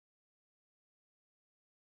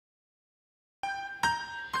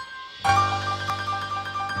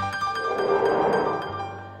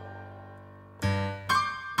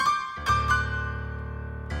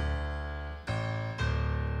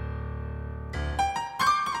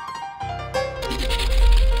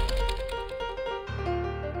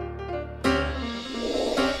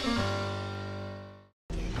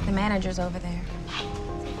manager's over there.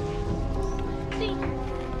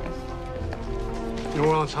 New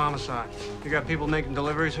Orleans homicide. You got people making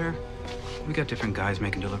deliveries here? We got different guys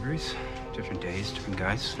making deliveries. Different days, different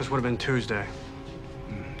guys. This would have been Tuesday.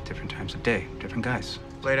 Different times of day, different guys.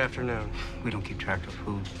 Late afternoon. We don't keep track of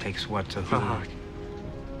who takes what to who.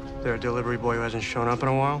 There a delivery boy who hasn't shown up in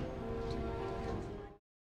a while?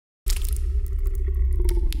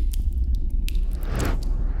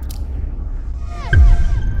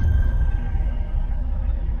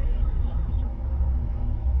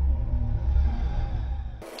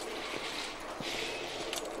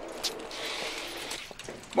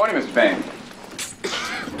 Morning, Mr. Bain.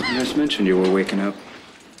 You just mentioned you were waking up.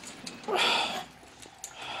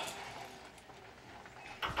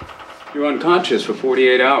 You're unconscious for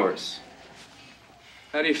 48 hours.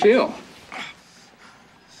 How do you feel?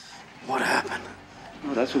 What happened?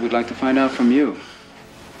 Well, that's what we'd like to find out from you.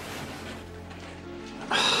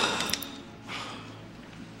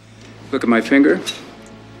 Look at my finger.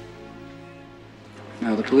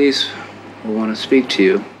 Now the police will want to speak to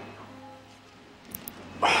you.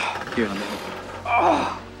 Here, let me help you.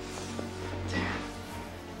 Oh.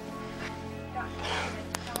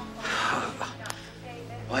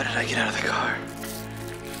 Why did I get out of the car?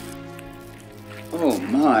 Oh,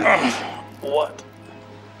 my. What?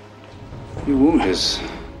 Your wound has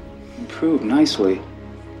improved nicely.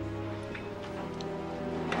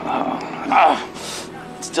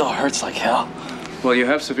 It still hurts like hell. Well, you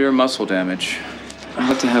have severe muscle damage. I'd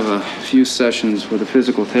like to have a few sessions with a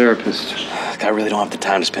physical therapist. I really don't have the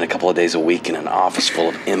time to spend a couple of days a week in an office full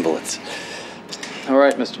of invalids. All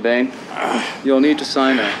right, Mr. Bain. You'll need to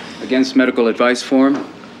sign a against medical advice form.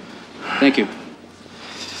 Thank you.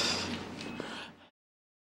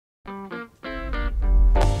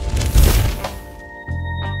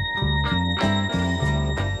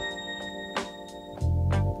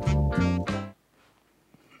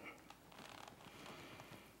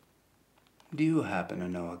 Do you happen to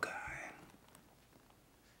know a guy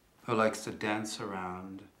who likes to dance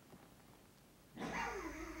around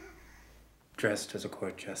dressed as a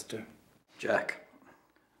court jester? Jack,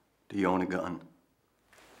 do you own a gun?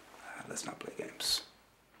 Let's not play games.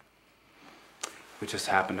 We just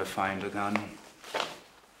happened to find a gun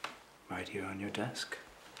right here on your desk.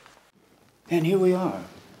 And here we are.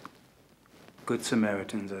 Good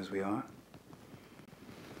Samaritans as we are.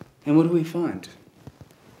 And what do we find?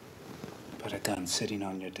 But a gun sitting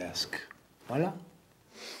on your desk. Voila.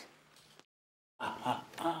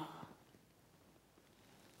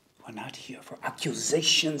 We're not here for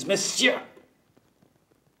accusations, monsieur.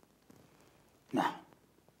 Now,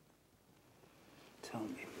 tell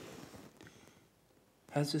me,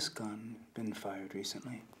 has this gun been fired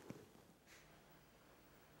recently?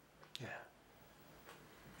 Yeah.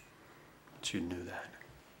 But you knew that.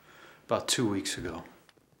 About 2 weeks ago.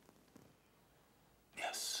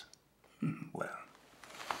 Yes. Well.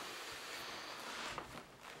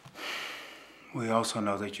 We also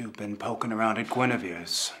know that you've been poking around at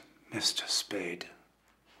Guinevere's, Mr. Spade.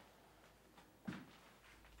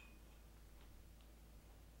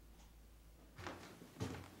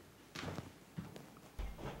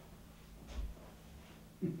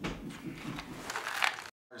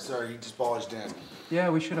 Sorry, he just barged in. Yeah,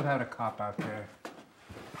 we should have had a cop out there.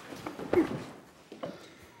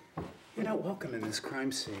 You're not welcome in this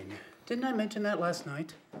crime scene. Didn't I mention that last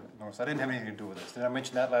night? No, I didn't have anything to do with this. Did I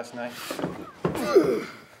mention that last night?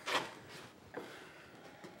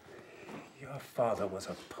 Your father was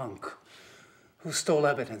a punk who stole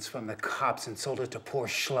evidence from the cops and sold it to poor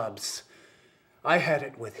schlubs. I had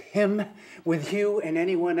it with him, with you, and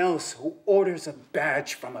anyone else who orders a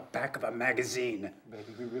badge from the back of a magazine.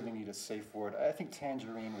 Baby, we really need a safe word. I think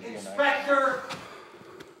tangerine would be a nice... Inspector!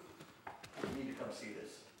 You need to come see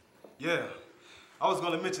this. Yeah, I was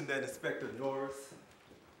gonna mention that, Inspector Norris.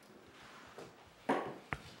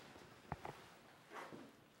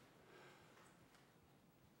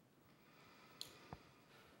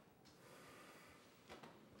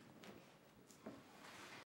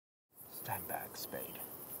 Stand back, Spade.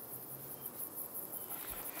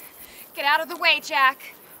 Get out of the way,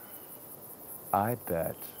 Jack. I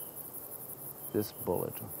bet this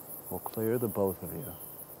bullet will clear the both of you.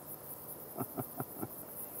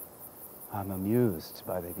 I'm amused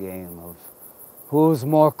by the game of who's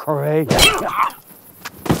more courageous.